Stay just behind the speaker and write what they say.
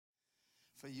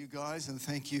for you guys, and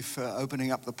thank you for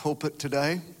opening up the pulpit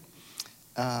today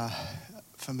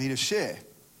for me to share.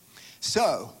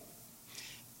 So,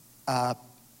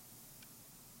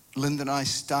 Linda and I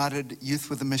started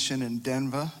Youth with a Mission in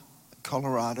Denver,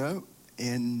 Colorado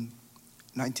in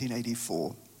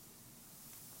 1984.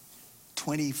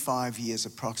 25 years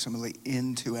approximately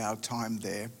into our time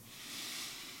there.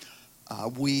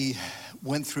 We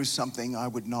went through something I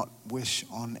would not wish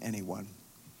on anyone.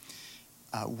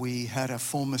 We had a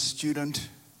former student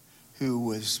who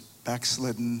was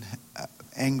backslidden,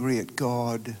 angry at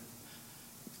God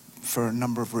for a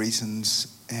number of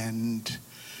reasons, and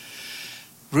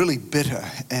really bitter.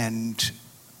 And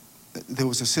there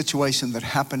was a situation that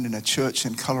happened in a church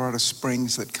in Colorado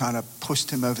Springs that kind of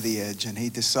pushed him over the edge, and he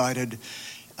decided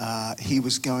he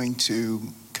was going to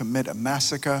commit a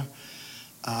massacre.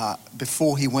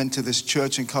 Before he went to this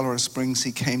church in Colorado Springs,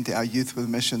 he came to our Youth with a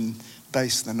Mission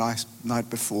base the night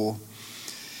before.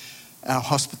 Our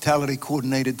hospitality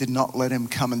coordinator did not let him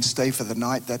come and stay for the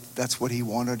night. That's what he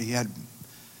wanted. He had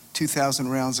 2,000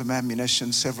 rounds of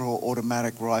ammunition, several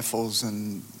automatic rifles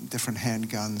and different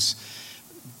handguns.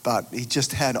 But he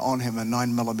just had on him a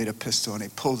 9mm pistol, and he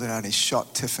pulled it out. He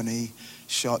shot Tiffany,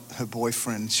 shot her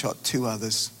boyfriend, shot two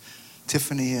others.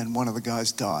 Tiffany and one of the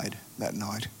guys died that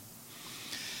night.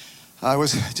 It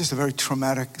was just a very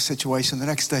traumatic situation. The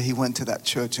next day he went to that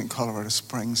church in Colorado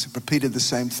Springs, repeated the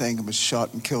same thing, and was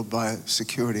shot and killed by a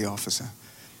security officer.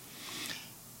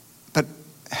 But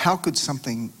how could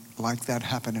something like that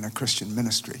happen in a Christian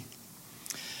ministry?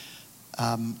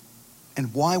 And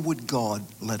why would God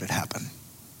let it happen?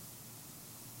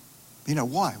 You know,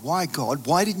 why? Why, God?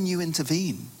 Why didn't you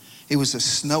intervene? It was a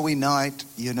snowy night.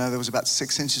 You know, there was about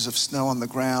 6 inches of snow on the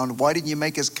ground. Why didn't you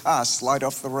make his car slide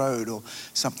off the road or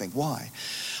something? Why?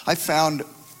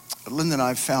 Linda and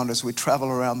I found as we travel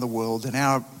around the world, and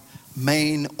our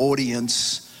main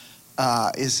audience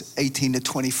is 18 to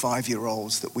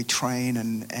 25-year-olds that we train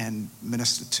and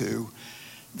minister to.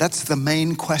 That's the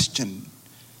main question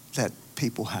that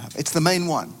people have. It's the main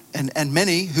one. And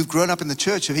many who've grown up in the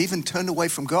church have even turned away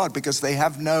from God because they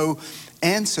have no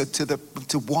answer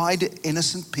to why do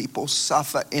innocent people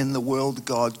suffer in the world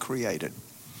God created.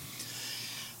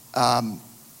 In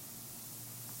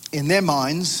their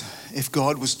minds, if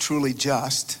God was truly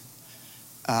just,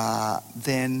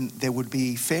 then there would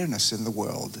be fairness in the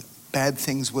world. Bad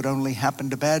things would only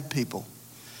happen to bad people.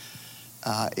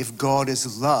 If God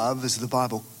is love, as the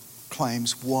Bible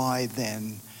claims, why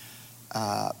then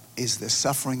is there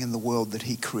suffering in the world that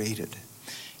he created?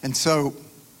 And so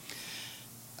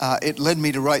it led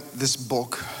me to write this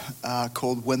book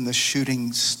called When the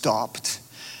Shooting Stopped.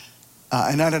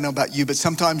 And I don't know about you, but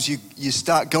sometimes you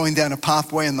start going down a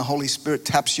pathway and the Holy Spirit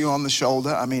taps you on the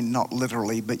shoulder. I mean, not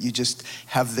literally, but you just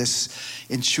have this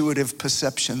intuitive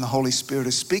perception. The Holy Spirit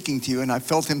is speaking to you. And I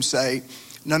felt him say,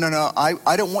 no,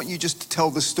 I don't want you just to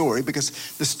tell the story, because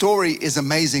the story is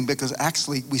amazing, because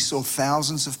actually we saw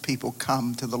thousands of people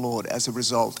come to the Lord as a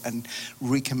result and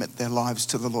recommit their lives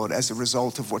to the Lord as a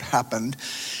result of what happened.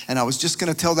 And I was just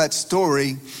going to tell that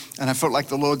story, and I felt like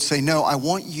the Lord say, no, I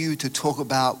want you to talk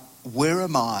about where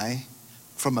am I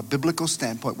from a biblical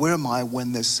standpoint, where am I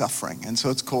when there's suffering? And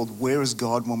so it's called Where is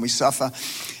God When We Suffer?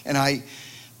 And I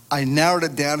narrowed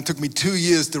it down. It took me 2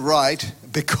 years to write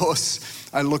because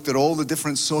I looked at all the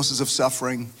different sources of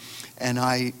suffering, and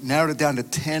I narrowed it down to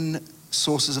 10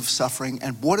 sources of suffering.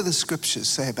 And what do the scriptures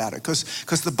say about it?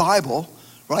 Because the Bible,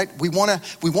 right? We want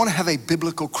to have a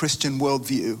biblical Christian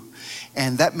worldview,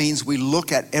 and that means we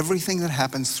look at everything that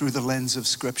happens through the lens of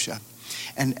Scripture.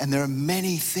 And there are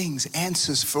many things,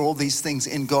 answers for all these things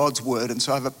in God's Word. And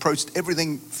so I've approached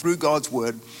everything through God's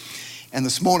Word. And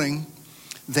this morning,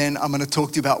 then I'm going to talk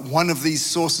to you about one of these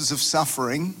sources of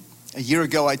suffering. A year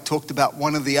ago, I talked about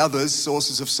one of the others,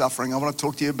 sources of suffering. I want to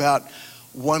talk to you about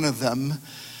one of them.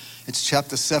 It's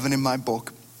chapter 7 in my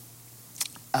book.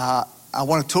 I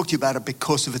want to talk to you about it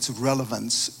because of its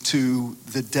relevance to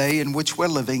the day in which we're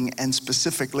living, and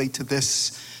specifically to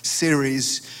this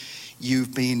series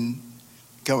you've been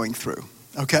going through.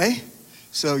 Okay?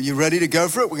 So you ready to go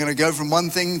for it? We're going to go from one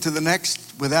thing to the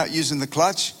next without using the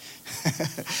clutch.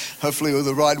 Hopefully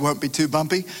the ride won't be too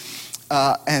bumpy.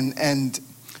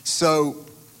 So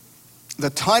the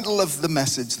title of the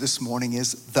message this morning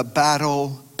is The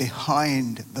Battle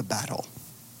Behind the Battle.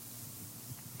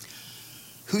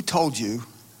 Who told you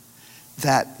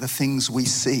that the things we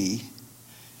see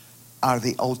are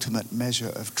the ultimate measure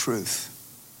of truth?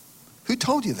 Who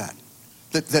told you that?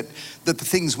 That the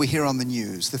things we hear on the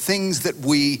news, the things that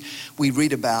we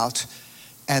read about,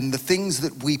 and the things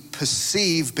that we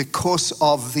perceive because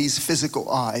of these physical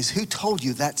eyes, who told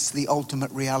you that's the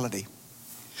ultimate reality?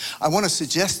 I want to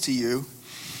suggest to you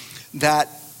that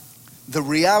the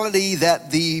reality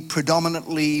that the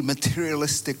predominantly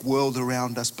materialistic world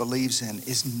around us believes in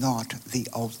is not the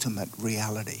ultimate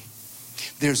reality.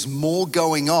 There's more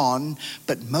going on,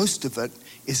 but most of it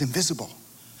is invisible.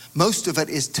 Most of it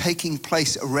is taking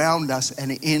place around us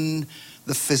and in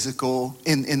the physical,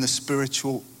 in the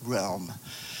spiritual realm.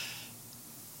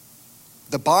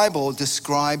 The Bible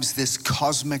describes this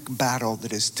cosmic battle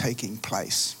that is taking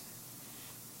place.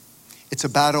 It's a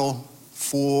battle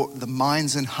for the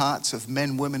minds and hearts of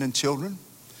men, women, and children.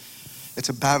 It's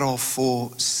a battle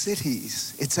for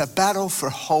cities. It's a battle for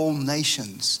whole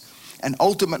nations. And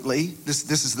ultimately, this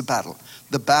is the battle.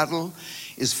 The battle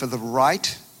is for the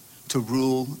right to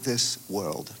rule this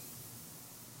world.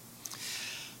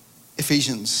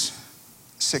 Ephesians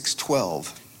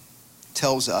 6:12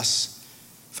 tells us,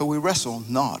 "For we wrestle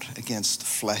not against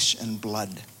flesh and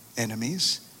blood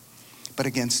enemies, but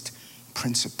against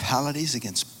principalities,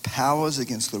 against powers,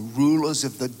 against the rulers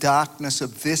of the darkness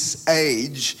of this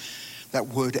age." That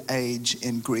word age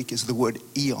in Greek is the word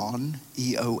eon,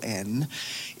 E-O-N.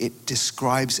 It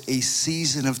describes a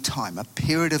season of time, a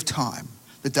period of time,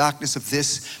 the darkness of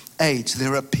this age.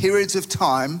 There are periods of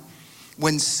time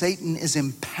when Satan is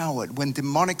empowered, when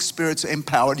demonic spirits are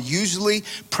empowered, usually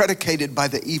predicated by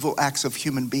the evil acts of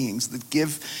human beings that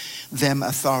give them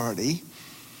authority.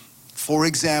 For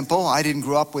example, I didn't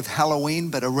grow up with Halloween,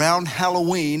 but around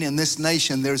Halloween in this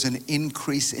nation, there's an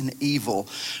increase in evil.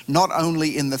 Not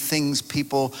only in the things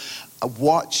people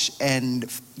watch and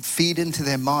feed into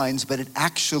their minds, but it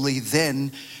actually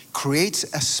then creates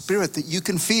a spirit that you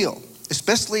can feel.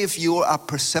 Especially if you're a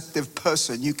perceptive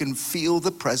person, you can feel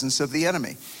the presence of the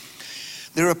enemy.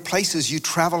 There are places you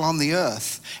travel on the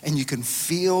earth and you can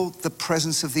feel the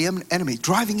presence of the enemy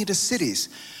driving into cities.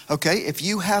 Okay, if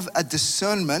you have a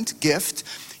discernment gift,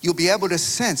 you'll be able to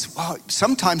sense, wow,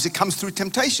 sometimes it comes through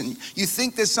temptation. You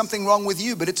think there's something wrong with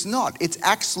you, but it's not. It's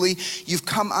actually, you've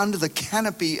come under the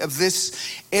canopy of this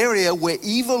area where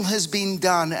evil has been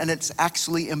done and it's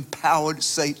actually empowered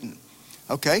Satan.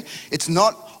 Okay, it's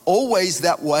not always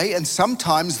that way, and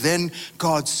sometimes then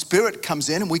God's Spirit comes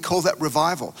in, and we call that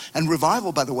revival. And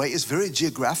revival, by the way, is very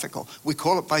geographical. We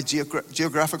call it by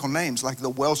geographical names, like the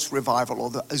Welsh revival or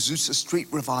the Azusa Street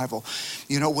revival,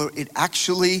 you know, where it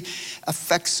actually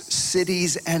affects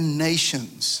cities and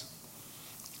nations.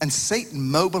 And Satan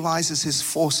mobilizes his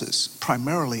forces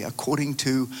primarily according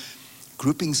to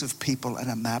groupings of people and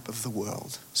a map of the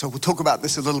world. So we'll talk about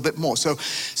this a little bit more. So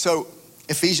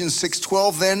Ephesians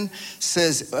 6:12 then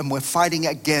says, and we're fighting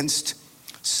against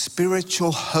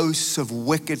spiritual hosts of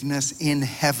wickedness in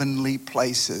heavenly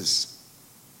places.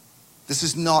 This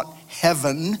is not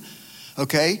heaven,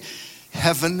 okay?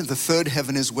 Heaven, the third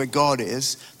heaven is where God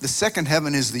is. The second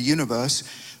heaven is the universe.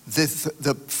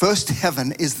 The first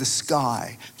heaven is the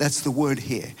sky. That's the word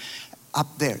here.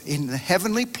 Up there, in the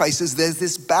heavenly places, there's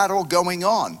this battle going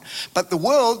on. But the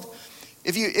world,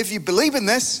 if you believe in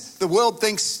this, the world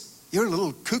thinks, you're a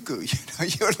little cuckoo,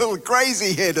 you're a little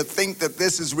crazy here to think that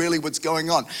this is really what's going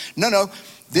on. No,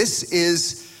 this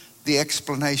is the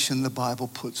explanation the Bible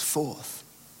puts forth.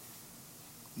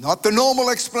 Not the normal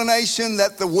explanation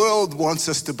that the world wants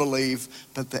us to believe,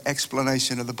 but the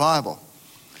explanation of the Bible.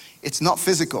 It's not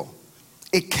physical.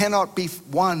 It cannot be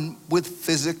won with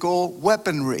physical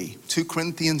weaponry. 2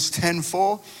 Corinthians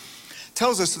 10:4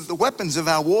 tells us that the weapons of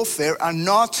our warfare are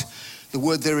not, the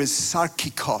word there is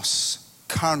sarkikos,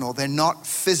 carnal. They're not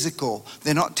physical.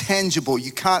 They're not tangible.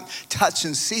 You can't touch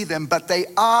and see them, but they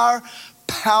are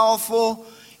powerful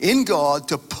in God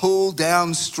to pull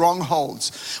down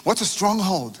strongholds. What's a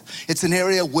stronghold? It's an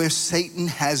area where Satan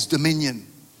has dominion.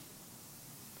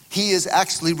 He is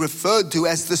actually referred to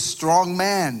as the strong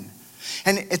man.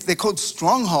 And they're called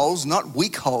strongholds, not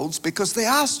weak holds, because they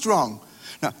are strong.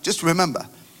 Now, just remember,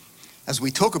 as we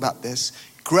talk about this,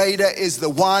 greater is the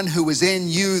one who is in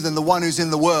you than the one who's in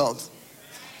the world.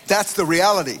 That's the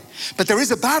reality. But there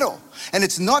is a battle. And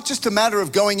it's not just a matter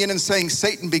of going in and saying,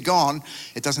 Satan be gone.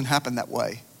 It doesn't happen that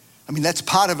way. I mean, that's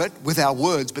part of it with our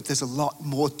words, but there's a lot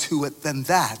more to it than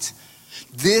that.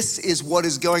 This is what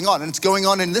is going on. And it's going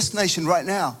on in this nation right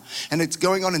now. And it's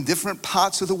going on in different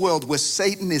parts of the world where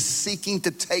Satan is seeking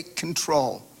to take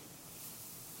control.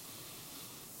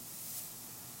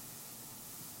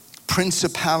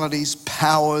 Principalities,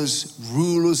 powers,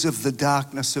 rulers of the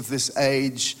darkness of this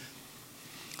age.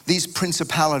 These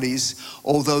principalities,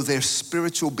 although they're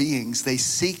spiritual beings, they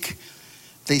seek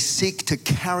to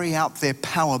carry out their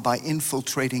power by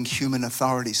infiltrating human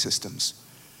authority systems,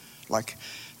 like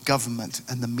government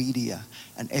and the media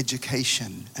and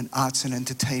education and arts and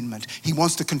entertainment. He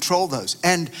wants to control those,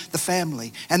 and the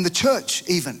family and the church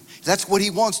even. That's what he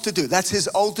wants to do. That's his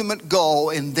ultimate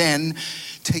goal in then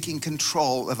taking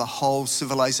control of a whole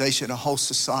civilization, a whole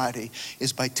society,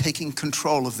 is by taking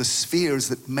control of the spheres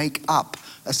that make up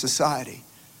a society.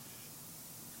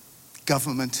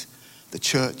 Government, the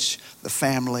church, the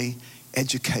family,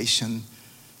 education,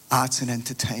 arts and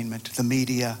entertainment, the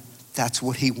media. That's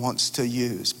what he wants to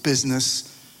use.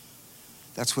 Business,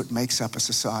 that's what makes up a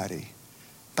society.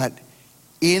 But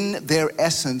in their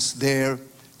essence, they're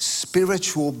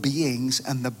spiritual beings,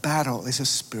 and the battle is a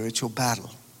spiritual battle.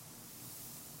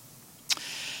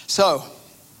 So,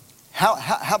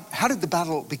 how did the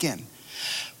battle begin?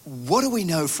 What do we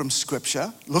know from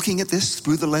Scripture? Looking at this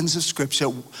through the lens of Scripture,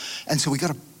 and so we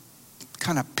got to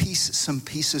kind of piece some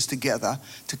pieces together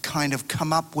to kind of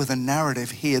come up with a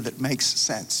narrative here that makes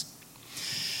sense.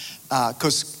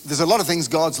 Because there's a lot of things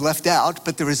God's left out,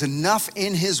 but there is enough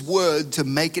in his word to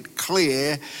make it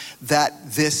clear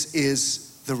that this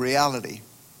is the reality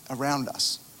around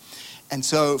us. And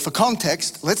so for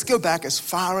context, let's go back as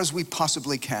far as we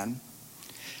possibly can.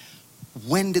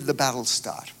 When did the battle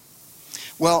start?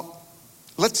 Well,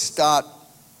 let's start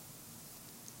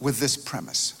with this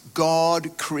premise.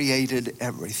 God created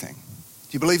everything. Do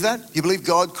you believe that? Do you believe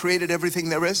God created everything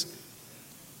there is?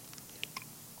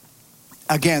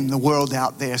 Again, the world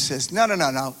out there says,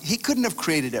 no. He couldn't have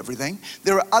created everything.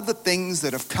 There are other things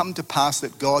that have come to pass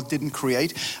that God didn't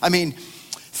create. I mean,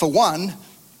 for one,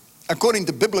 according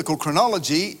to biblical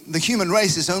chronology, the human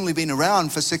race has only been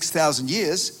around for 6,000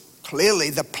 years.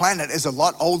 Clearly, the planet is a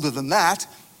lot older than that.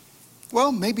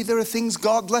 Well, maybe there are things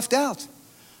God left out.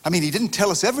 I mean, he didn't tell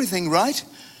us everything, right?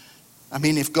 I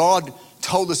mean, if God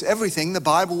told us everything, the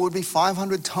Bible would be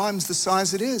 500 times the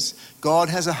size it is. God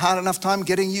has a hard enough time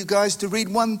getting you guys to read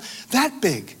one that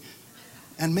big.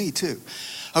 And me too.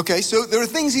 Okay, so there are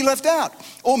things he left out.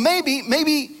 Or maybe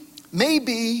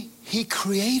he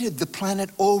created the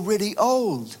planet already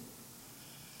old.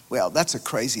 Well, that's a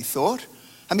crazy thought.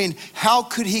 I mean, how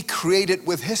could he create it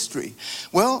with history?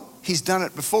 Well, he's done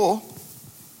it before.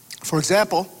 For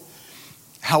example,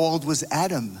 how old was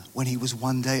Adam when he was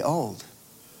 1 day old?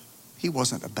 He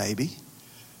wasn't a baby.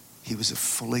 He was a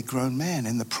fully grown man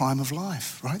in the prime of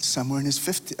life, right? Somewhere in his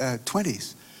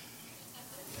 20s.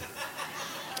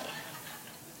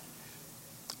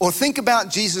 Or think about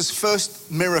Jesus'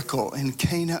 first miracle in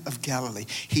Cana of Galilee.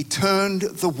 He turned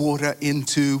the water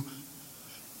into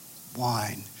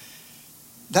wine.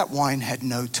 That wine had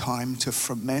no time to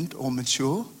ferment or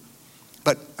mature,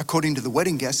 but according to the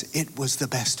wedding guests, it was the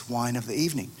best wine of the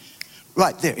evening.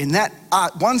 Right there, in that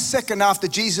 1 second after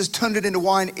Jesus turned it into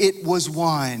wine, it was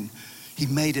wine. He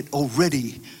made it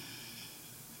already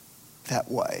that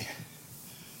way.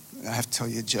 I have to tell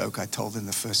you a joke I told in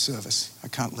the first service. I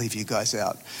can't leave you guys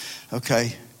out.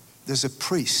 Okay, there's a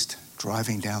priest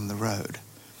driving down the road.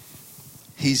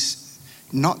 He's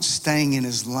not staying in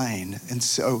his lane, and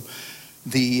so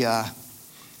the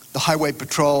highway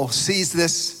patrol sees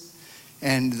this,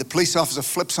 and the police officer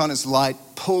flips on his light,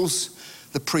 pulls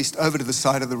the priest over to the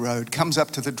side of the road, comes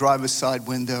up to the driver's side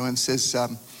window and says,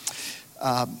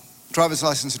 driver's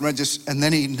license and register, and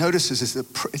then he notices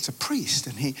it's a priest,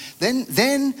 and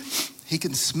he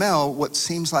can smell what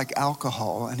seems like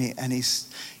alcohol, and he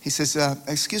says,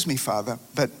 excuse me, Father,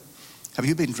 but have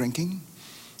you been drinking?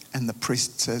 And the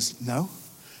priest says, no.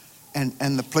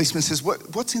 And the policeman says,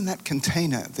 what's in that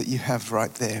container that you have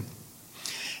right there?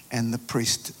 And the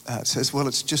priest says, well,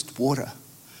 it's just water.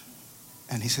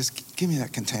 And he says, give me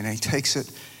that container. He takes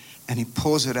it and he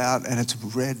pours it out, and it's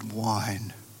red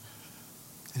wine.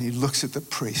 And he looks at the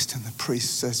priest, and the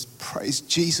priest says, praise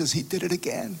Jesus, he did it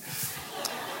again.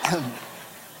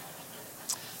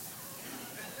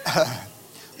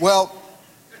 Well,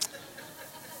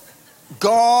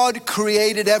 God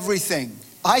created everything.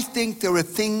 I think there are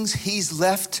things he's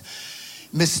left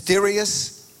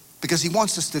mysterious because he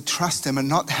wants us to trust him and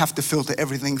not have to filter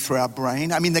everything through our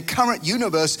brain. I mean, the current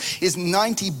universe is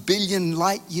 90 billion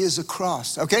light years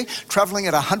across, okay? Traveling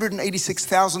at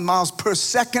 186,000 miles per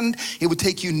second. It would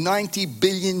take you 90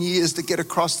 billion years to get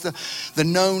across the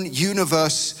known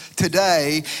universe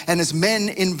today. And as men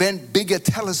invent bigger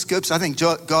telescopes, I think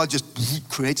God just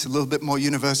creates a little bit more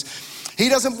universe. He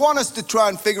doesn't want us to try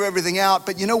and figure everything out,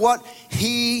 but you know what?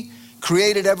 He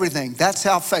created everything. That's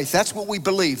our faith. That's what we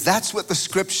believe. That's what the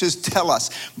scriptures tell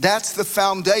us. That's the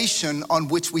foundation on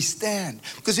which we stand.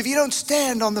 Because if you don't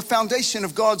stand on the foundation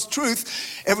of God's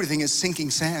truth, everything is sinking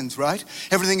sands, right?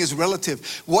 Everything is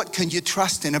relative. What can you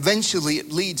trust in? Eventually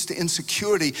it leads to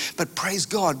insecurity. But praise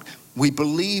God, We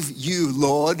believe you,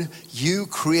 Lord. You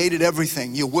created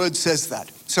everything. Your word says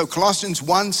that. So Colossians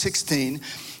 1:16,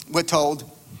 we're told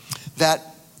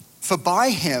that for by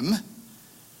him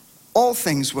all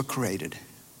things were created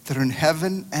that are in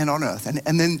heaven and on earth.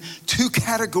 And then two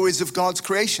categories of God's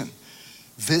creation,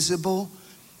 visible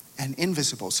and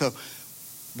invisible. So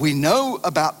we know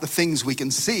about the things we can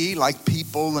see, like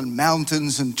people and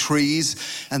mountains and trees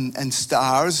and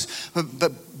stars.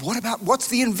 But what's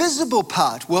the invisible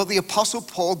part? Well, the Apostle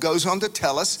Paul goes on to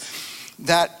tell us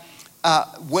that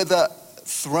whether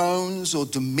thrones or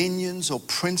dominions or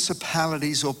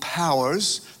principalities or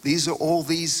powers, they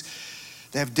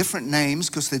have different names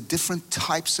because they're different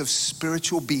types of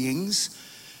spiritual beings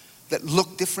that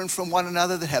look different from one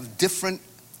another, that have different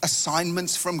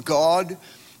assignments from God.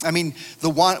 I mean,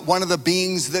 one of the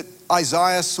beings that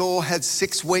Isaiah saw had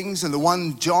 6 wings, and the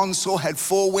one John saw had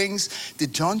 4 wings.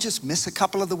 Did John just miss a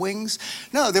couple of the wings?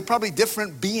 No, they're probably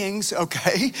different beings,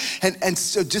 okay? And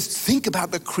so just think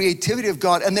about the creativity of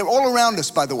God. And they're all around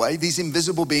us, by the way, these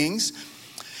invisible beings.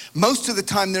 Most of the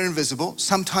time they're invisible.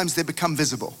 Sometimes they become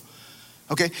visible,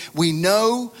 okay? We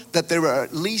know that there are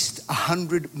at least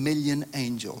 100 million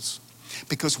angels,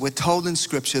 because we're told in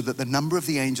Scripture that the number of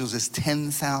the angels is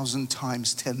 10,000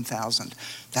 times 10,000.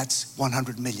 That's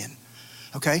 100 million,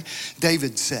 okay?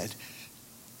 David said,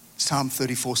 Psalm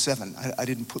 34:7, I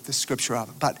didn't put this scripture up,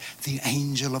 but the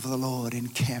angel of the Lord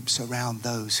encamps around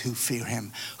those who fear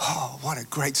him. Oh, what a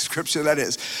great scripture that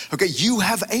is. Okay, you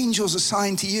have angels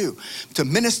assigned to you, to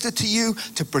minister to you,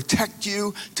 to protect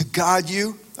you, to guard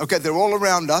you. Okay, they're all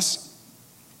around us.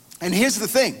 And here's the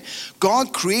thing.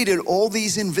 God created all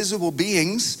these invisible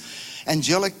beings,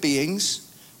 angelic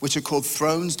beings, which are called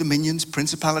thrones, dominions,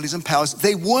 principalities, and powers.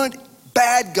 They weren't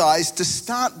bad guys to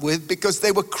start with because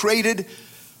they were created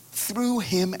through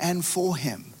him and for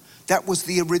him. That was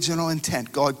the original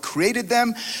intent. God created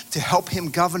them to help him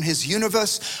govern his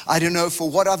universe. I don't know for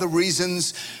what other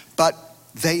reasons, but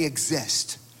they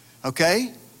exist,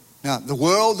 okay? Now, the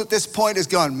world at this point is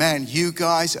going, man, you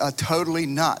guys are totally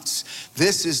nuts.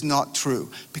 This is not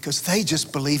true, because they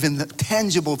just believe in the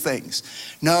tangible things.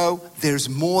 No, there's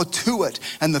more to it.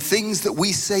 And the things that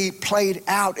we see played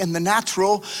out in the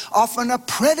natural often are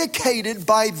predicated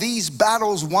by these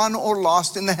battles won or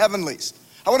lost in the heavenlies.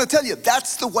 I want to tell you,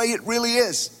 that's the way it really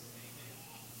is.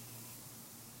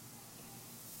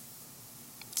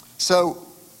 So,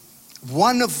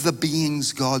 one of the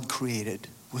beings God created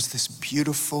was this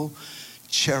beautiful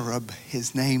cherub.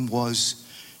 His name was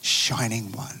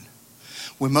Shining One.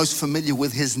 We're most familiar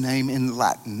with his name in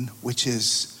Latin, which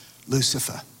is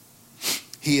Lucifer.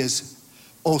 He is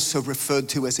also referred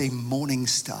to as a morning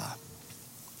star.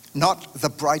 Not the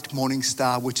bright morning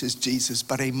star, which is Jesus,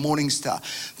 but a morning star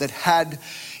that had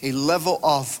a level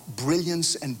of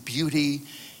brilliance and beauty,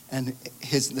 and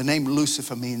the name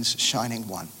Lucifer means Shining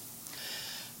One.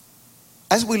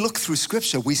 As we look through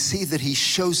Scripture, we see that he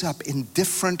shows up in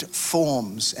different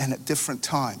forms and at different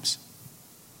times.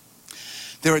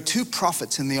 There are 2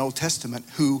 prophets in the Old Testament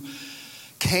who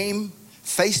came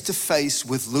face to face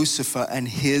with Lucifer and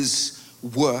his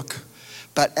work,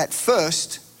 but at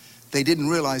first they didn't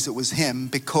realize it was him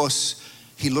because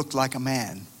he looked like a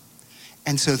man.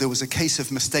 And so there was a case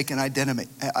of mistaken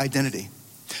identity.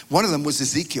 One of them was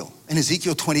Ezekiel. In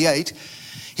Ezekiel 28,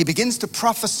 he begins to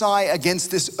prophesy against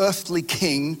this earthly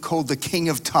king called the king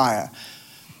of Tyre.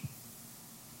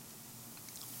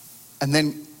 And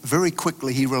then very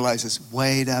quickly he realizes,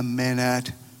 wait a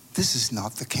minute, this is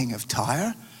not the king of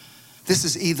Tyre. This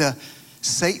is either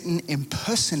Satan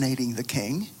impersonating the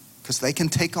king, because they can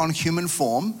take on human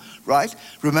form, right?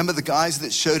 Remember the guys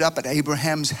that showed up at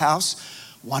Abraham's house?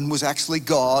 One was actually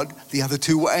God, the other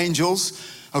 2 were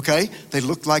angels. Okay, they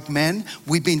looked like men.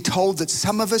 We've been told that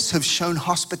some of us have shown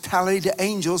hospitality to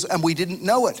angels and we didn't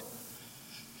know it.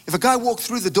 If a guy walked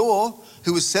through the door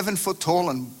who was 7 foot tall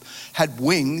and had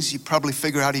wings, you probably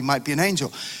figure out he might be an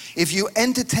angel. If you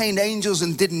entertained angels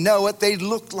and didn't know it, they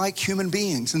looked like human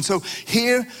beings. And so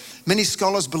here, many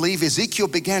scholars believe Ezekiel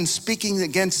began speaking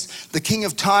against the king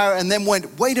of Tyre and then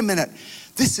went, wait a minute,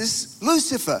 this is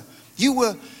Lucifer. You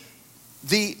were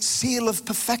the seal of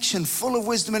perfection, full of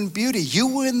wisdom and beauty. You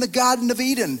were in the Garden of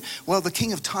Eden. Well, the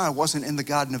king of Tyre wasn't in the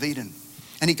Garden of Eden.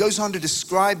 And he goes on to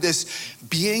describe this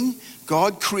being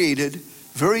God created,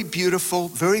 very beautiful,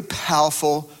 very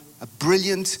powerful,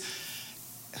 brilliant,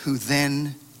 who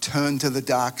then turned to the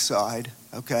dark side,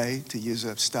 okay, to use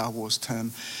a Star Wars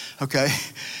term, okay.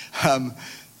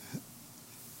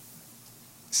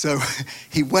 So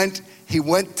he went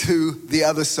to the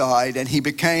other side and he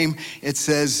became, it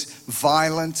says,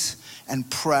 violent and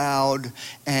proud,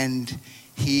 and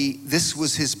this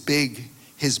was his big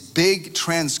his big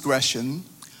transgression,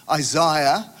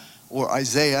 Isaiah, or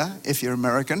Isaiah if you're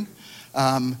American,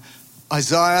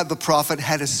 Isaiah the prophet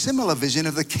had a similar vision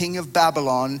of the king of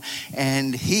Babylon,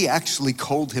 and he actually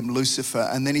called him Lucifer.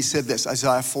 And then he said this,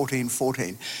 Isaiah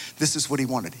 14:14. This is what he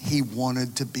wanted. He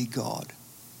wanted to be God.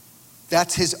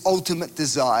 That's his ultimate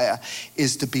desire,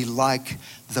 is to be like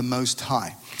the Most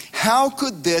High. How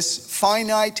could this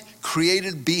finite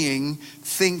created being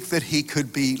think that he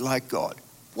could be like God?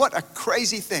 What a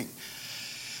crazy thing.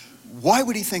 Why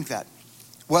would he think that?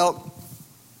 Well,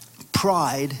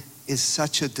 pride is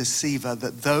such a deceiver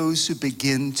that those who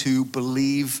begin to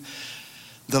believe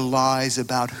the lies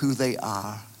about who they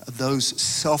are, those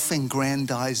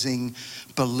self-aggrandizing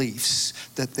beliefs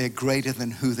that they're greater than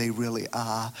who they really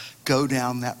are, go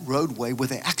down that roadway where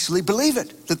they actually believe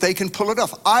it, that they can pull it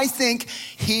off. I think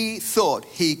he thought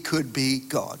he could be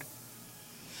God.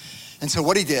 And so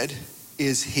what he did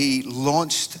is he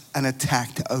launched an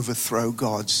attack to overthrow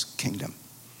God's kingdom.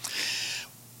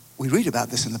 We read about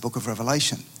this in the book of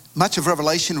Revelation. Much of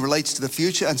Revelation relates to the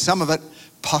future, and some of it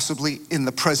possibly in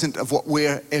the present of what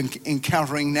we're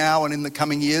encountering now and in the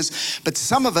coming years. But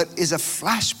some of it is a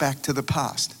flashback to the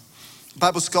past.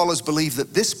 Bible scholars believe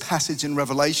that this passage in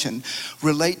Revelation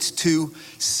relates to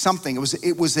something.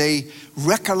 It was a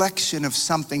recollection of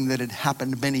something that had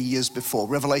happened many years before.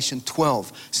 Revelation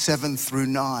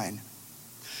 12:7-9.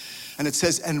 And it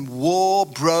says, and war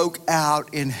broke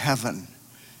out in heaven.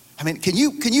 I mean, can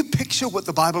you picture what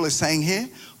the Bible is saying here?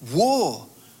 War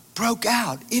broke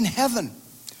out in heaven.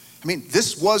 I mean,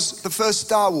 this was the first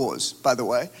Star Wars, by the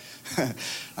way.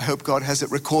 I hope God has it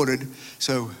recorded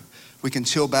so we can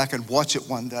chill back and watch it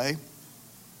one day.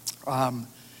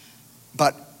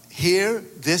 But here,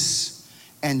 this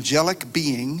angelic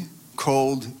being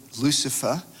called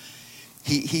Lucifer,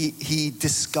 he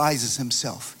disguises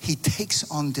himself. He takes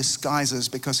on disguises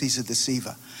because he's a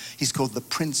deceiver. He's called the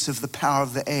prince of the power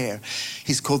of the air.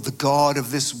 He's called the God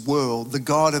of this world, the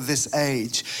God of this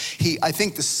age. I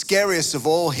think the scariest of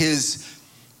all his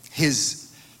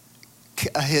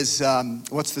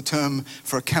what's the term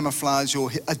for a camouflage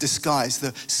or a disguise?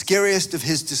 The scariest of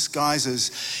his disguises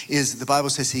is, the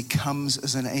Bible says, he comes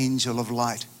as an angel of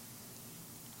light.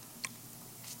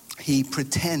 He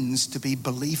pretends to be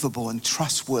believable and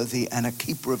trustworthy and a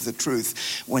keeper of the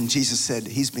truth when Jesus said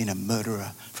he's been a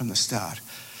murderer from the start.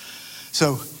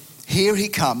 So here he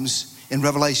comes in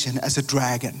Revelation as a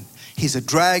dragon. He's a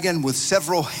dragon with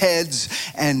several heads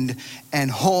and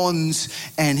horns,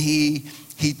 and he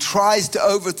tries to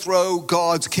overthrow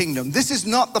God's kingdom. This is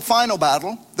not the final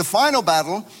battle. The final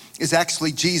battle is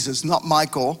actually Jesus, not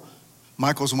Michael.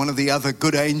 Michael's one of the other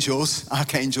good angels,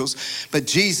 archangels, but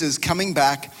Jesus coming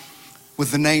back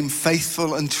with the name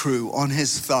Faithful and True on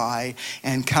his thigh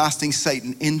and casting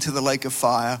Satan into the lake of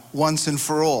fire once and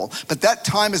for all. But that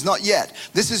time is not yet.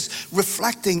 This is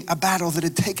reflecting a battle that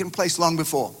had taken place long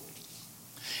before.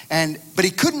 But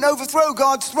he couldn't overthrow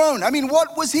God's throne. I mean,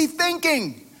 what was he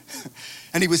thinking?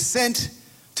 And he was sent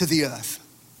to the earth.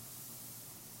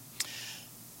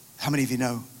 How many of you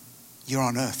know you're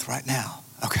on earth right now?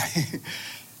 Okay.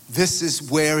 This is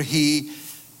where he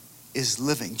is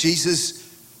living. Jesus,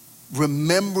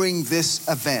 remembering this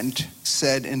event,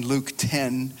 said in Luke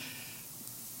 10,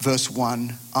 verse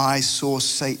 1, I saw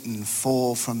Satan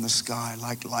fall from the sky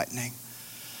like lightning.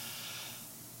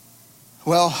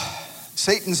 Well,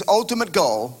 Satan's ultimate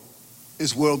goal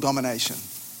is world domination.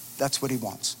 That's what he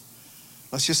wants.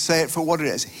 Let's just say it for what it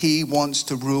is. He wants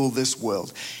to rule this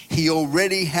world. He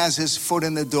already has his foot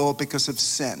in the door because of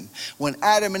sin. When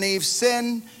Adam and Eve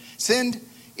sinned,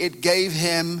 it gave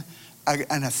him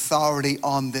an authority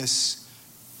on this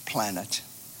planet.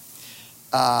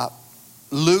 In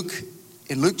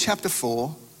Luke chapter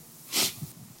 4,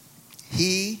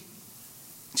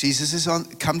 Jesus is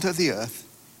come to the earth.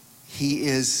 He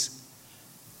is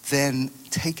then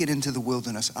taken into the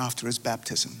wilderness after his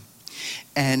baptism.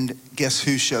 And guess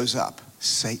who shows up?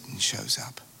 Satan shows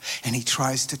up. And he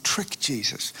tries to trick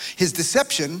Jesus. His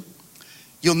deception,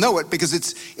 you'll know it because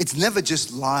it's never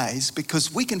just lies,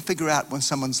 because we can figure out when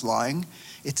someone's lying.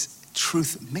 It's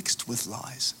truth mixed with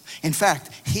lies. In fact,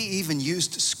 he even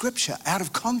used scripture out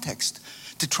of context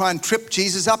to try and trip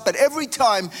Jesus up. But every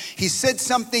time he said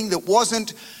something that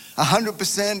wasn't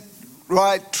 100%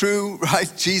 right, true,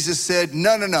 right, Jesus said,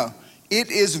 no. It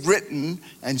is written,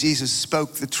 and Jesus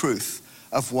spoke the truth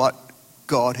of what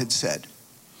God had said.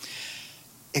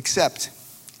 Except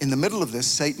in the middle of this,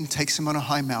 Satan takes him on a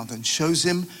high mountain, shows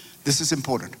him, this is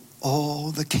important,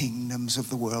 all the kingdoms of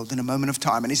the world in a moment of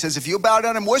time. And he says, if you bow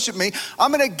down and worship me,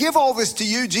 I'm going to give all this to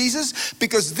you, Jesus,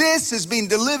 because this has been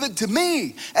delivered to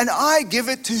me, and I give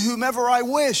it to whomever I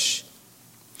wish.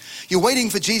 You're waiting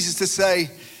for Jesus to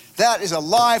say, that is a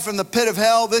lie from the pit of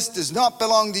hell. This does not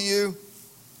belong to you.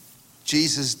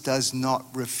 Jesus does not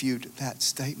refute that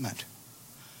statement.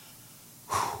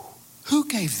 Who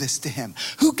gave this to him?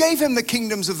 Who gave him the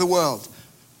kingdoms of the world?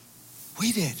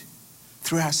 We did.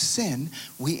 Through our sin,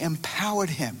 we empowered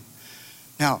him.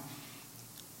 Now,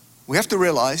 we have to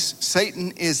realize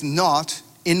Satan is not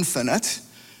infinite.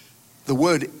 The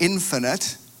word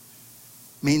infinite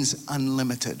means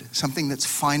unlimited. Something that's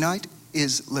finite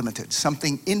is limited.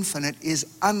 Something infinite is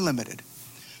unlimited.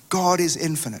 God is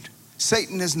infinite.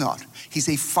 Satan is not. He's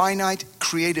a finite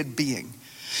created being.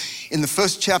 In the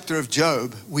first chapter of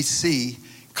Job, we see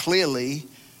clearly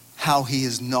how he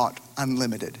is not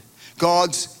unlimited.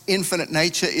 God's infinite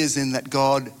nature is in that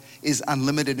God is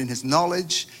unlimited in his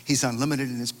knowledge. He's unlimited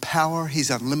in his power.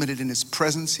 He's unlimited in his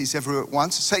presence. He's everywhere at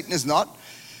once. Satan is not.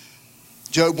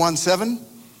 Job 1:7,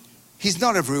 he's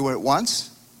not everywhere at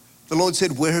once. The Lord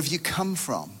said, where have you come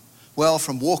from? Well,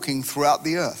 from walking throughout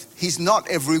the earth. He's not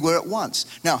everywhere at once.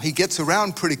 Now, he gets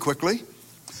around pretty quickly,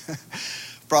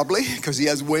 probably because he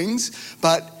has wings,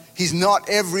 but he's not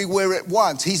everywhere at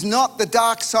once. He's not the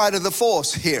dark side of the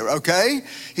force here, okay?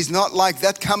 He's not like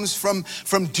that. Comes from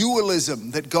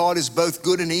dualism, that God is both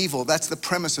good and evil. That's the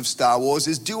premise of Star Wars,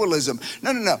 is dualism.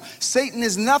 No. Satan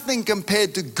is nothing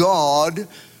compared to God,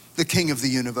 the King of the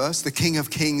universe, the King of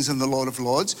kings and the Lord of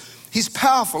lords. He's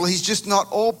powerful. He's just not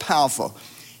all powerful.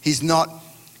 He's not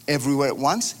everywhere at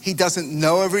once. He doesn't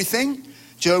know everything.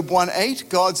 Job 1:8,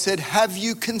 God said, have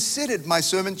you considered my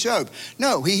servant Job?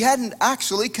 No, he hadn't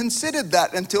actually considered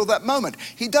that until that moment.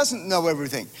 He doesn't know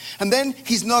everything. And then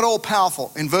he's not all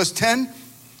powerful. In verse 10,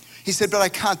 he said, but I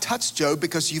can't touch Job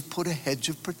because you've put a hedge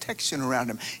of protection around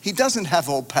him. He doesn't have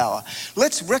all power.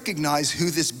 Let's recognize who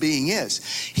this being is.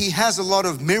 He has a lot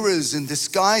of mirrors and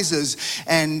disguises.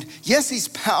 And yes, he's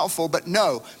powerful, but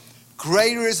no,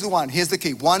 greater is the one. Here's the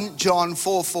key, 1 John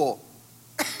 4:4.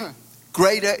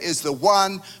 Greater is the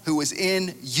one who is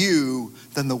in you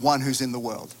than the one who's in the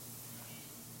world.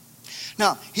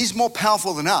 Now, he's more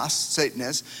powerful than us, Satan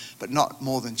is, but not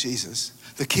more than Jesus.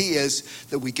 The key is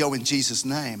that we go in Jesus'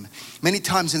 name. Many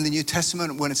times in the New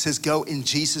Testament, when it says go in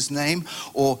Jesus' name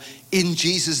or in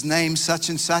Jesus' name such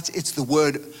and such, it's the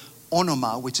word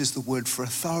onoma, which is the word for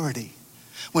authority.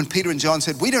 When Peter and John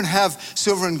said, we don't have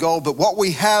silver and gold, but what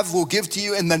we have we'll give to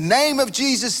you. In the name of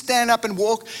Jesus, stand up and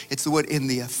walk. It's the word in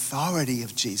the authority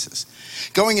of Jesus.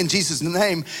 Going in Jesus'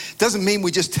 name doesn't mean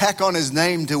we just tack on his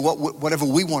name to whatever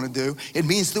we want to do. It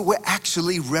means that we're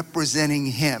actually representing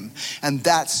him. And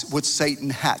that's what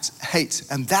Satan hates.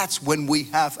 And that's when we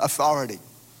have authority.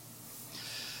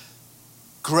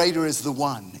 Greater is the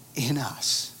one in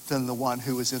us than the one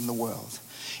who is in the world.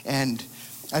 And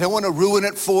I don't want to ruin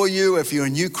it for you. If you're a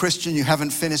new Christian, you haven't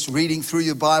finished reading through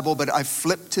your Bible, but I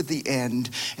flipped to the end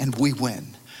and we win.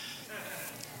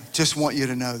 Just want you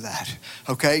to know that,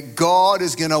 okay? God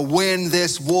is going to win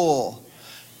this war.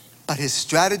 But his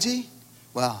strategy,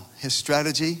 well, his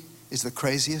strategy is the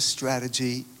craziest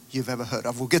strategy you've ever heard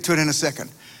of. We'll get to it in a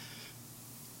second.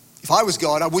 If I was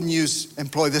God, I wouldn't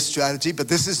employ this strategy, but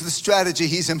this is the strategy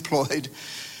he's employed.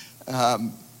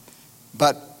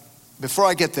 But before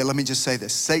I get there, let me just say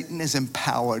this. Satan is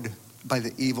empowered by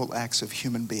the evil acts of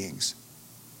human beings.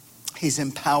 He's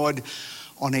empowered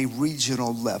on a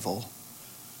regional level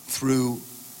through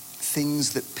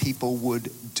things that people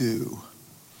would do.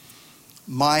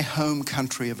 My home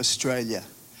country of Australia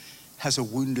has a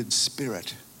wounded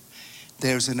spirit.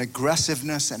 There's an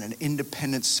aggressiveness and an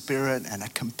independent spirit and a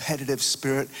competitive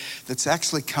spirit that's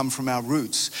actually come from our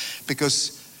roots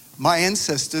because my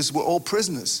ancestors were all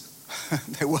prisoners.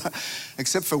 They were,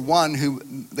 except for one who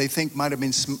they think might have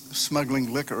been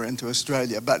smuggling liquor into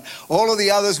Australia. But all of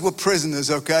the others were prisoners,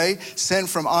 okay? Sent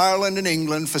from Ireland and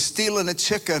England for stealing a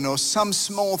chicken or some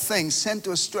small thing, sent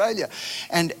to Australia.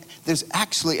 And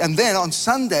then on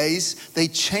Sundays, they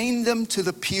chained them to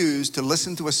the pews to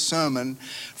listen to a sermon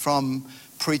from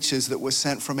preachers that were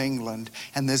sent from England.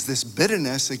 And there's this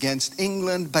bitterness against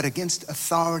England, but against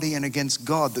authority and against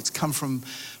God that's come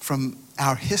from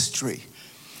our history.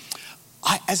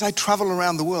 As I travel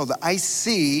around the world, I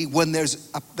see when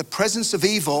there's the presence of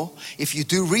evil, if you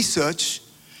do research,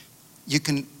 you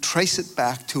can trace it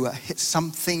back to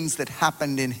some things that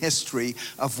happened in history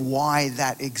of why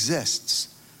that exists.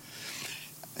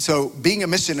 So being a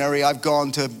missionary, I've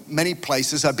gone to many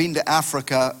places. I've been to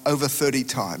Africa over 30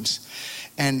 times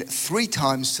and 3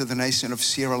 times to the nation of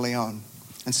Sierra Leone.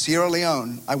 And Sierra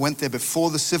Leone, I went there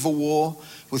before the Civil War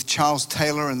with Charles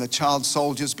Taylor and the child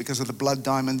soldiers because of the blood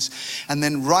diamonds. And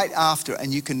then right after,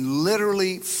 and you can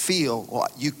literally feel, or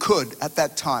you could at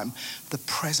that time, the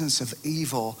presence of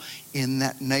evil in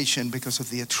that nation because of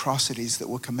the atrocities that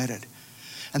were committed.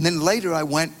 And then later I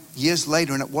went, years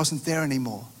later, and it wasn't there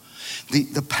anymore.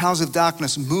 The powers of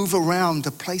darkness move around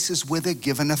to places where they're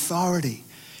given authority.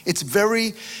 It's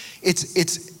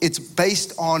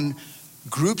based on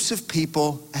groups of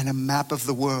people and a map of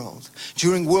the world.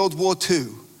 During World War II,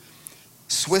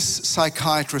 Swiss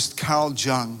psychiatrist Carl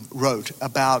Jung wrote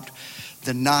about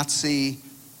the Nazi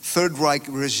Third Reich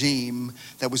regime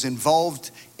that was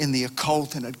involved in the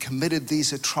occult and had committed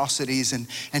these atrocities.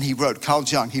 And he wrote, Carl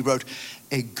Jung, he wrote,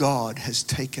 "A God has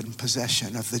taken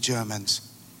possession of the Germans."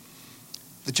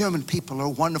 The German people are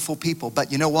wonderful people,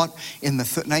 but you know what? In the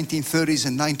 1930s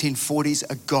and 1940s,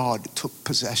 a God took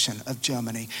possession of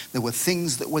Germany. There were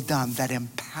things that were done that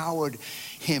empowered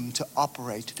him to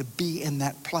operate, to be in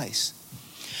that place.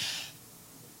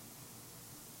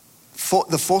 For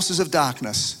the forces of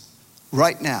darkness,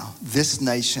 right now, this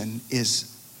nation is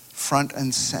front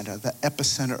and center, the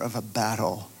epicenter of a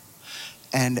battle.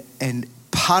 And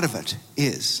part of it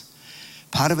is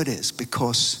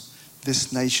because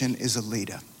this nation is a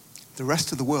leader. The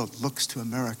rest of the world looks to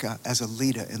America as a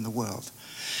leader in the world.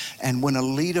 And when a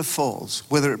leader falls,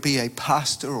 whether it be a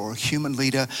pastor or a human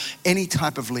leader, any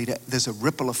type of leader, there's a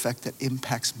ripple effect that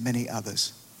impacts many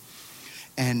others.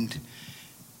 And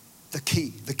the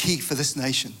key for this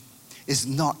nation is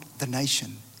not the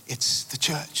nation, it's the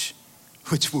church,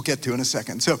 which we'll get to in a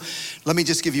second. So let me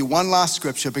just give you one last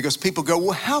scripture, because people go,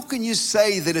 well, how can you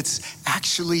say that it's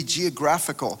actually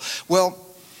geographical? Well,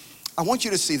 I want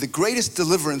you to see the greatest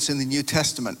deliverance in the New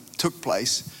Testament took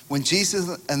place when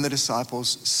Jesus and the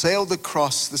disciples sailed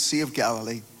across the Sea of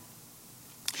Galilee,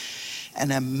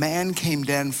 and a man came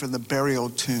down from the burial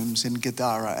tombs in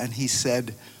Gadara, and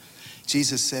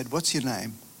Jesus said, "What's your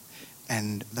name?"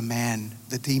 And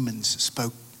the demons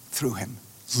spoke through him,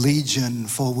 "Legion,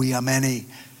 for we are many."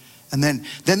 And then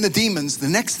the demons, the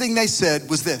next thing they said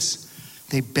was this.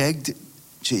 They begged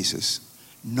Jesus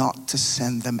not to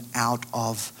send them out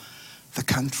of the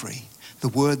country. The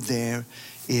word there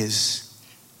is,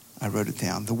 I wrote it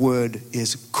down, the word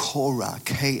is Korah,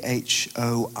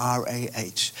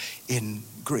 Khorah in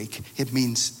Greek. It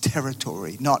means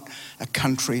territory, not a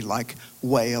country like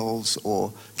Wales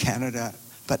or Canada,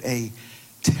 but a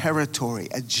territory,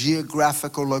 a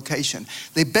geographical location.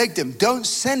 They begged him, don't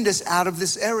send us out of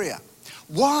this area.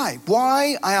 Why?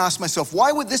 Why, I asked myself,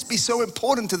 why would this be so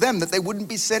important to them that they wouldn't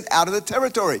be sent out of the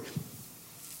territory?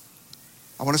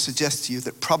 I want to suggest to you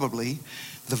that probably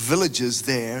the villagers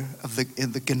there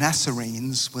in the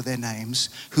Gennesarenes were their names,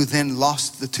 who then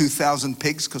lost the 2,000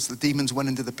 pigs because the demons went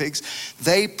into the pigs.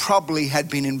 They probably had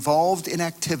been involved in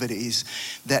activities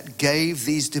that gave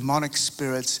these demonic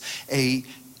spirits an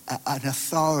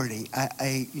authority,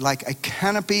 like a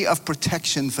canopy of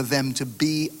protection for them to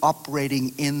be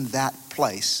operating in that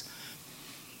place.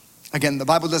 Again, the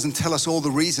Bible doesn't tell us all the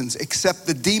reasons, except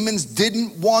the demons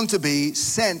didn't want to be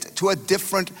sent to a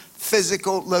different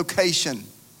physical location.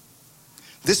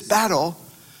 This battle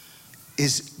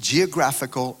is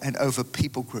geographical and over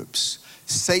people groups.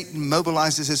 Satan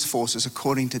mobilizes his forces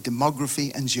according to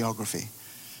demography and geography,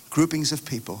 groupings of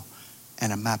people,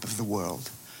 and a map of the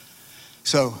world.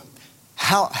 So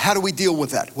how do we deal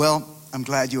with that? Well, I'm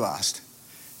glad you asked.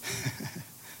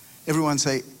 Everyone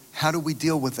say, how do we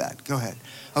deal with that? Go ahead.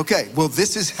 Okay, well,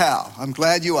 this is how. I'm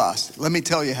glad you asked. Let me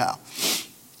tell you how.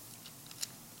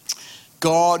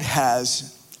 God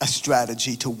has a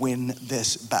strategy to win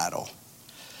this battle.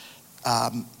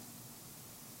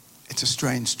 It's a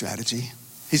strange strategy.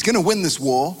 He's going to win this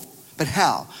war, but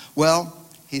how? Well,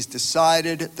 he's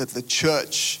decided that the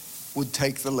church would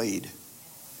take the lead.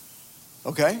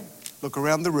 Okay? Look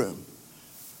around the room.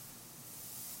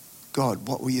 God,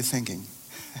 what were you thinking?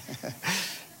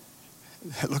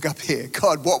 Look up here.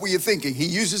 God, what were you thinking? He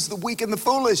uses the weak and the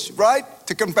foolish, right?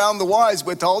 To confound the wise,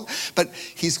 we're told. But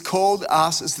he's called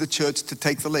us as the church to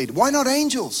take the lead. Why not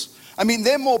angels? I mean,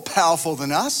 they're more powerful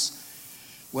than us.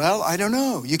 Well, I don't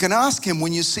know. You can ask him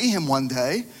when you see him one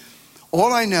day.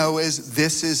 All I know is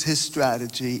this is his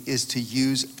strategy, is to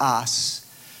use us,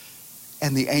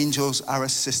 and the angels are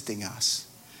assisting us.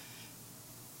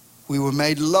 We were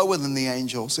made lower than the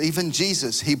angels. Even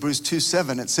Jesus, Hebrews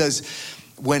 2:7, it says,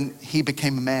 when he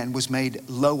became a man, was made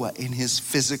lower in his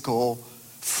physical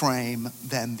frame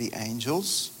than the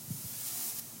angels.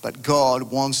 But God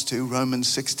wants to, Romans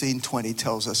 16:20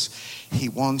 tells us, he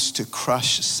wants to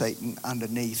crush Satan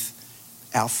underneath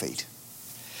our feet.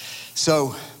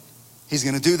 So he's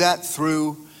going to do that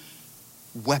through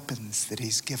weapons that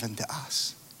he's given to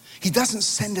us. He doesn't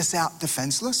send us out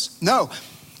defenseless. No,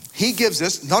 he gives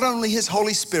us not only his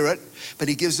Holy Spirit, but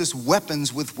he gives us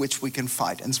weapons with which we can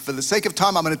fight. And for the sake of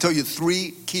time, I'm going to tell you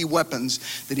 3 key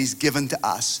weapons that he's given to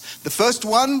us. The first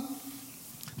one,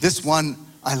 this one,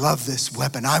 I love this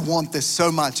weapon. I want this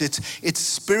so much. It's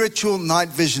spiritual night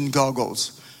vision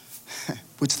goggles,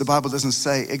 which the Bible doesn't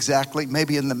say exactly.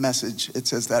 Maybe in the Message it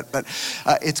says that, but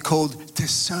it's called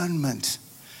discernment.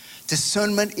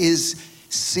 Discernment is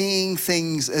seeing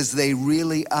things as they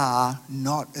really are,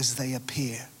 not as they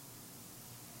appear.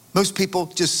 Most people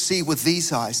just see with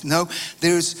these eyes. No,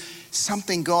 there's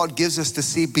something God gives us to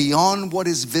see beyond what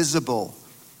is visible.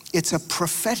 It's a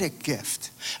prophetic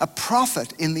gift. A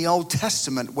prophet in the Old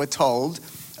Testament, we're told,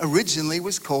 originally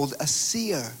was called a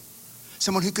seer.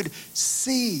 Someone who could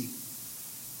see.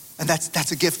 And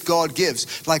that's a gift God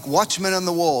gives. Like watchmen on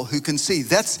the wall who can see.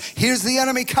 Here's the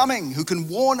enemy coming, who can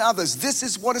warn others. This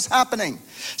is what is happening.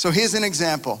 So here's an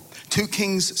example. 2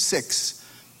 Kings 6,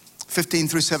 15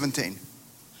 through 17.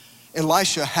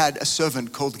 Elisha had a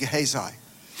servant called Gehazi.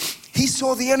 He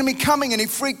saw the enemy coming and he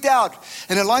freaked out.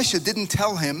 And Elisha didn't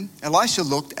tell him. Elisha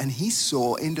looked and he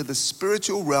saw into the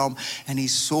spiritual realm and he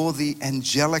saw the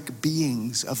angelic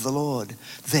beings of the Lord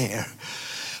there.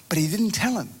 But he didn't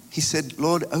tell him. He said,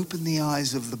 Lord, open the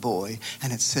eyes of the boy.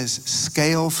 And it says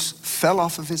scales fell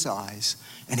off of his eyes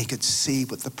and he could see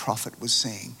what the prophet was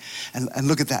seeing. And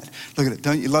look at that. Look at it.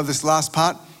 Don't you love this last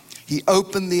part? He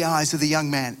opened the eyes of the young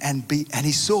man and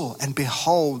he saw, and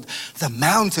behold, the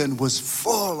mountain was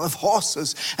full of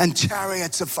horses and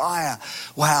chariots of fire.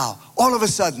 Wow. All of a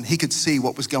sudden, he could see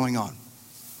what was going on.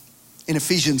 In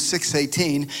Ephesians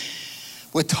 6:18,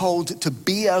 we're told to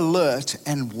be alert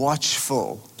and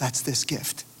watchful. That's this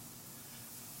gift.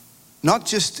 Not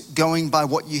just going by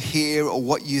what you hear or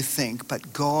what you think,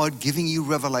 but God giving you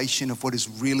revelation of what is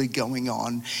really going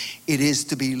on. It is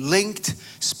to be linked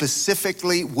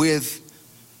specifically with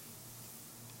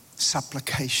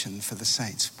supplication for the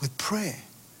saints, with prayer.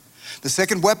 The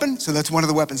second weapon, so that's one of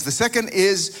the weapons. The second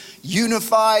is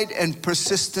unified and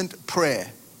persistent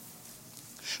prayer.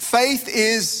 Faith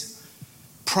is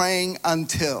praying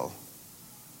until ...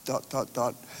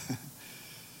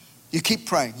 You keep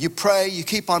praying. You pray, you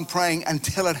keep on praying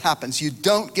until it happens. You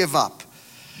don't give up,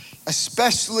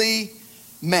 especially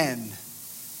men.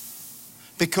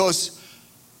 Because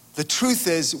the truth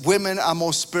is, women are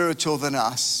more spiritual than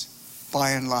us,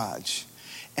 by and large.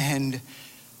 And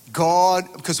God,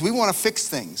 because we want to fix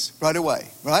things right away,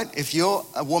 right? If you're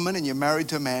a woman and you're married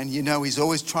to a man, you know he's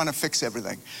always trying to fix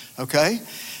everything, okay?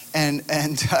 And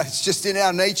it's just in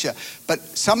our nature. But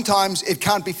sometimes it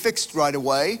can't be fixed right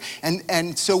away.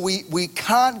 And so we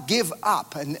can't give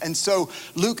up. And so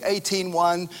Luke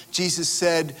 18:1, Jesus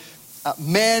said,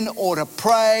 men ought to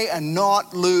pray and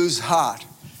not lose heart.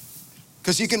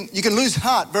 Because you can lose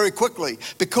heart very quickly.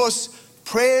 Because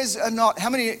prayers are not, how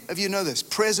many of you know this?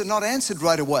 Prayers are not answered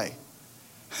right away.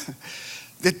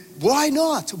 Why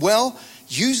not? Well,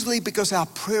 usually because our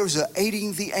prayers are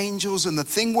aiding the angels and the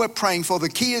thing we're praying for. The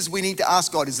key is we need to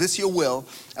ask God, is this your will?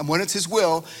 And when it's his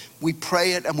will, we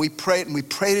pray it and we pray it and we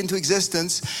pray it into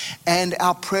existence. And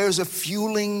our prayers are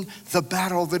fueling the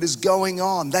battle that is going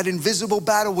on. That invisible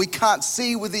battle we can't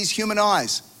see with these human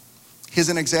eyes. Here's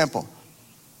an example.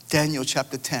 Daniel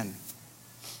chapter 10.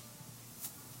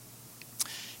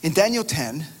 In Daniel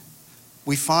 10,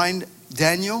 we find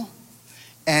Daniel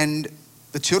and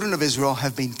the children of Israel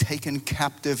have been taken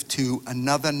captive to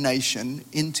another nation,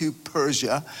 into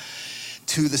Persia,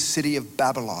 to the city of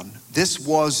Babylon. This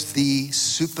was the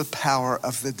superpower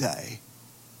of the day,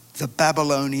 the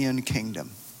Babylonian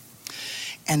kingdom.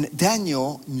 And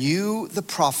Daniel knew the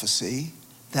prophecy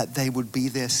that they would be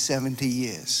there 70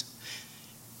 years.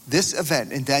 This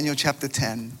event in Daniel chapter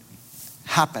 10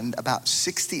 happened about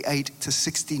 68 to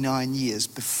 69 years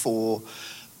before,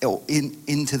 or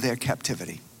into their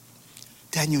captivity.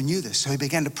 Daniel knew this, so he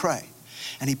began to pray.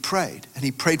 And he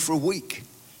prayed for a week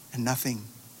and nothing.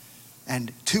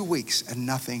 And 2 weeks and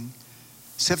nothing.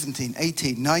 17,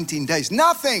 18, 19 days,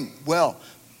 nothing. Well,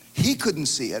 he couldn't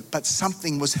see it, but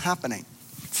something was happening.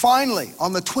 Finally,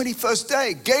 on the 21st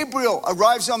day, Gabriel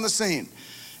arrives on the scene,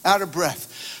 out of breath.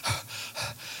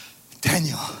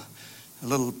 Daniel, a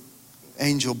little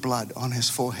angel blood on his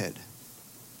forehead.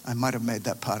 I might have made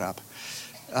that part up.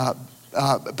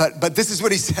 But this is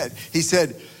what he said. He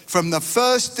said, from the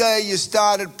first day you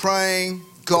started praying,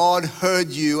 God heard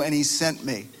you and he sent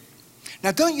me.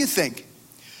 Now, don't you think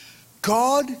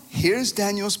God hears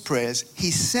Daniel's prayers.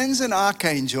 He sends an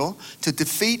archangel to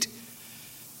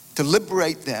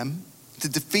liberate them, to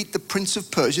defeat the prince of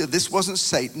Persia. This wasn't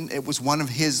Satan. It was one of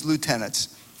his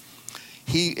lieutenants.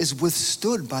 he is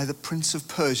withstood by the prince of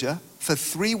Persia for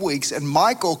 3 weeks, and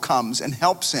Michael comes and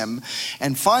helps him.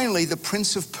 And finally, the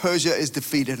prince of Persia is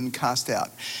defeated and cast out.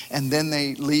 And then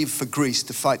they leave for Greece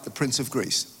to fight the prince of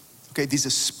Greece. Okay, these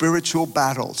are spiritual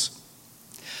battles.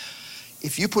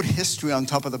 If you put history on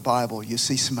top of the Bible, you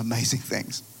see some amazing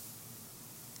things.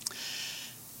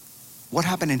 What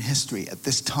happened in history at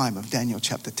this time of Daniel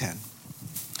chapter 10?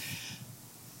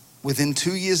 Within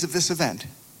 2 years of this event,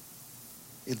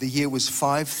 the year was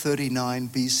 539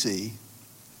 BC,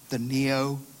 the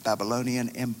Neo-Babylonian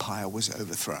Empire was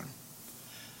overthrown.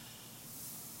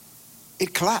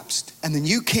 It collapsed, and the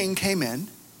new king came in,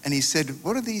 and he said,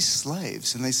 what are these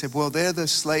slaves? And they said, well, they're the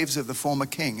slaves of the former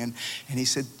king. And he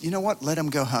said, you know what? Let them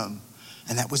go home.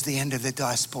 And that was the end of the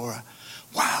diaspora.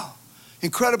 Wow,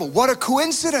 incredible. What a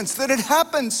coincidence that it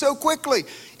happened so quickly.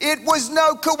 It was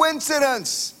no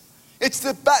coincidence. It's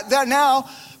that now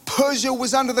Persia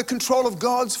was under the control of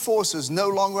God's forces, no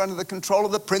longer under the control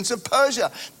of the prince of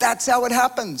Persia. That's how it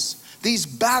happens. These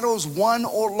battles won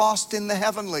or lost in the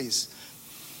heavenlies.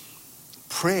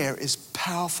 Prayer is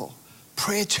powerful.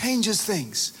 Prayer changes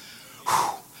things.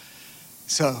 Whew.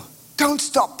 So don't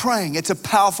stop praying. It's a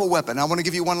powerful weapon. I want to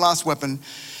give you one last weapon,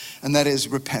 and that is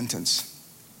repentance.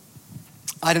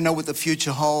 I don't know what the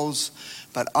future holds,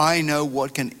 but I know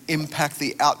what can impact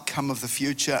the outcome of the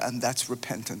future, and that's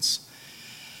repentance.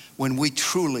 When we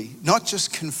truly, not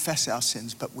just confess our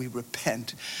sins, but we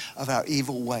repent of our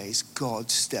evil ways,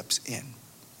 God steps in.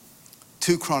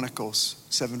 2 Chronicles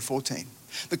 7:14.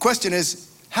 The question is,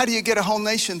 how do you get a whole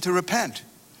nation to repent?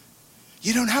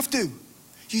 You don't have to.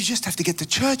 You just have to get the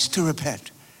church to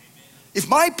repent. If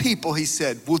my people, he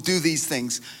said, will do these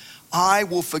things, I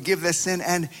will forgive their sin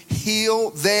and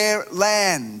heal their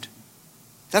land.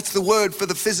 That's the word for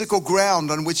the physical ground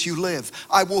on which you live.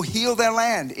 I will heal their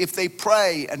land if they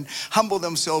pray and humble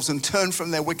themselves and turn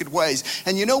from their wicked ways.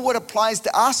 And you know what applies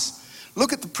to us?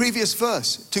 Look at the previous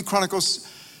verse, 2 Chronicles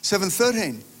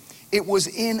 7:13. It was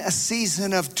in a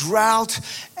season of drought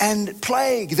and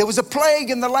plague. There was a plague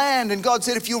in the land, and God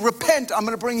said, if you repent, I'm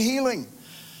going to bring healing.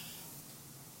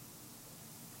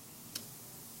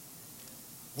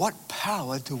 What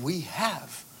power do we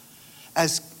have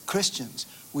as Christians?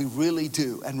 We really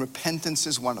do, and repentance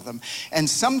is one of them. And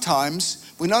sometimes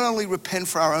we not only repent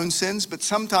for our own sins, but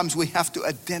sometimes we have to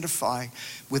identify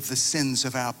with the sins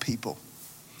of our people.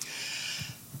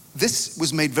 This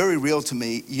was made very real to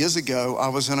me years ago. I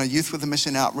was on a Youth with a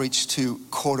Mission outreach to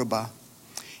Cordoba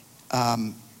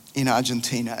in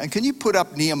Argentina. And can you put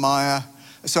up Daniel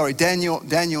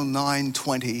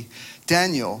 9:20.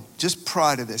 Daniel, just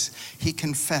prior to this, he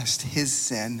confessed his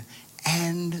sin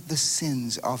and the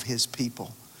sins of his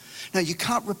people. Now, you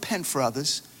can't repent for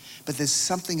others, but there's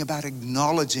something about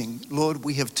acknowledging, Lord,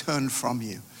 we have turned from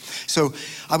you. So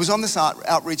I was on this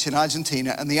outreach in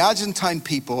Argentina, and the Argentine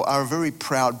people are a very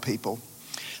proud people.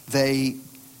 They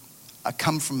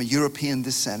come from a European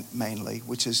descent mainly,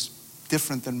 which is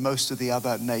different than most of the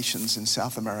other nations in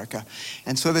South America.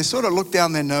 And so they sort of look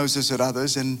down their noses at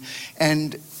others, and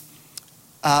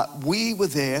we were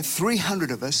there,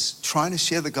 300 of us, trying to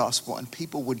share the gospel, and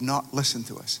people would not listen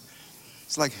to us.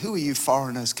 It's like, who are you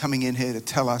foreigners coming in here to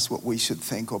tell us what we should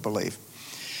think or believe?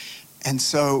 And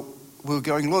so we were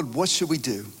going, Lord, what should we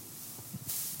do?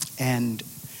 And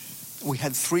we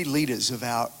had 3 leaders of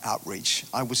our outreach.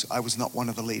 I was not one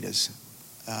of the leaders.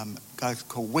 A guy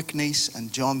called Wick Neese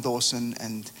and John Dawson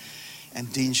and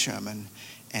Dean Sherman.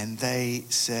 And they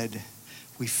said,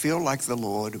 we feel like the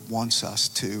Lord wants us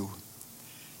to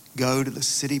go to the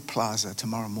city plaza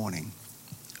tomorrow morning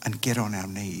and get on our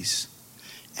knees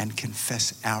and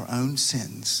confess our own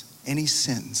sins, any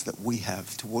sins that we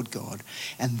have toward God,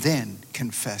 and then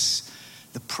confess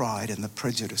the pride and the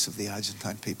prejudice of the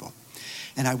Argentine people.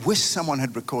 And I wish someone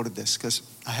had recorded this, because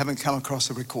I haven't come across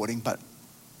a recording, but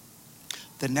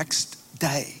the next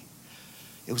day,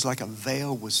 it was like a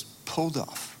veil was pulled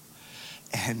off,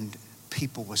 and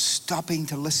people were stopping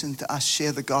to listen to us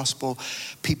share the gospel.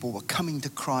 People were coming to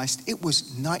Christ. It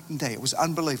was night and day. It was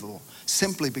unbelievable,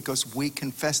 simply because we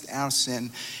confessed our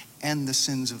sin and the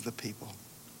sins of the people.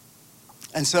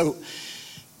 And so,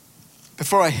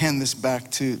 before I hand this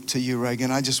back to you, Reagan,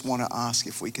 I just want to ask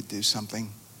if we could do something.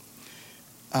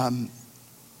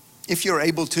 If you're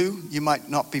able to, you might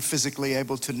not be physically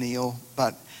able to kneel,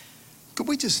 but could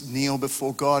we just kneel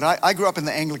before God? I grew up in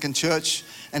the Anglican church,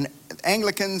 and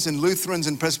Anglicans and Lutherans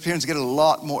and Presbyterians get a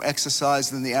lot more exercise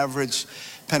than the average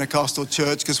Pentecostal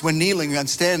church, because we're kneeling and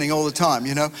standing all the time,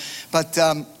 you know. But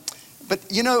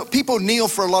you know, people kneel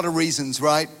for a lot of reasons,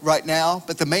 right now.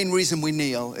 But the main reason we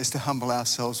kneel is to humble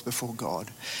ourselves before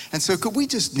God. And so could we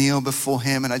just kneel before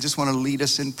him? And I just want to lead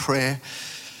us in prayer.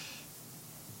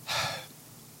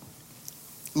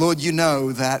 Lord, you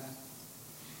know that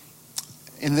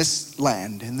in this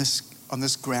land, on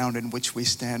this ground in which we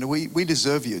stand, we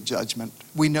deserve your judgment.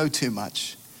 We know too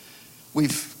much.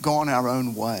 We've gone our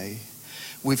own way.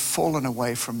 We've fallen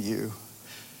away from you.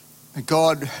 And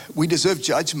God, we deserve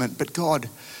judgment, but God,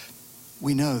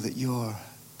 we know that you're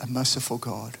a merciful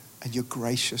God, and you're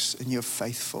gracious, and you're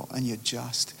faithful, and you're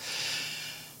just,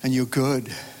 and you're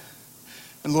good.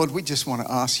 And Lord, we just want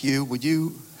to ask you, would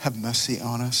you have mercy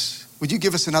on us? Would you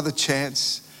give us another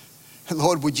chance? And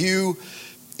Lord, would you,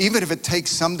 even if it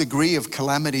takes some degree of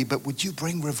calamity, but would you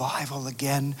bring revival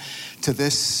again to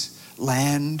this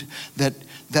land,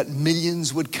 that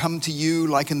millions would come to you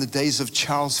like in the days of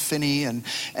Charles Finney and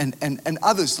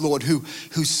others, Lord, who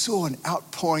saw an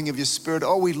outpouring of your Spirit.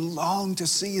 Oh, we long to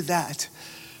see that.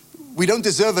 We don't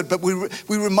deserve it, but we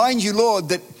remind you, Lord,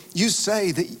 that you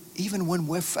say that even when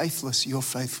we're faithless, you're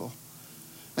faithful.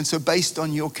 And so based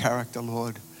on your character,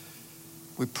 Lord,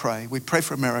 we pray. We pray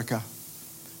for America.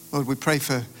 Lord, we pray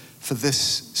for this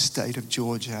state of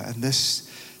Georgia and this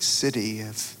city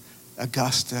of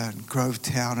Augusta and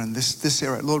Grovetown and this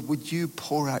area. Lord, would you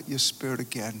pour out your Spirit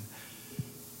again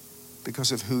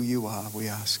because of who you are, we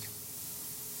ask.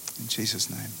 In Jesus'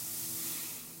 name.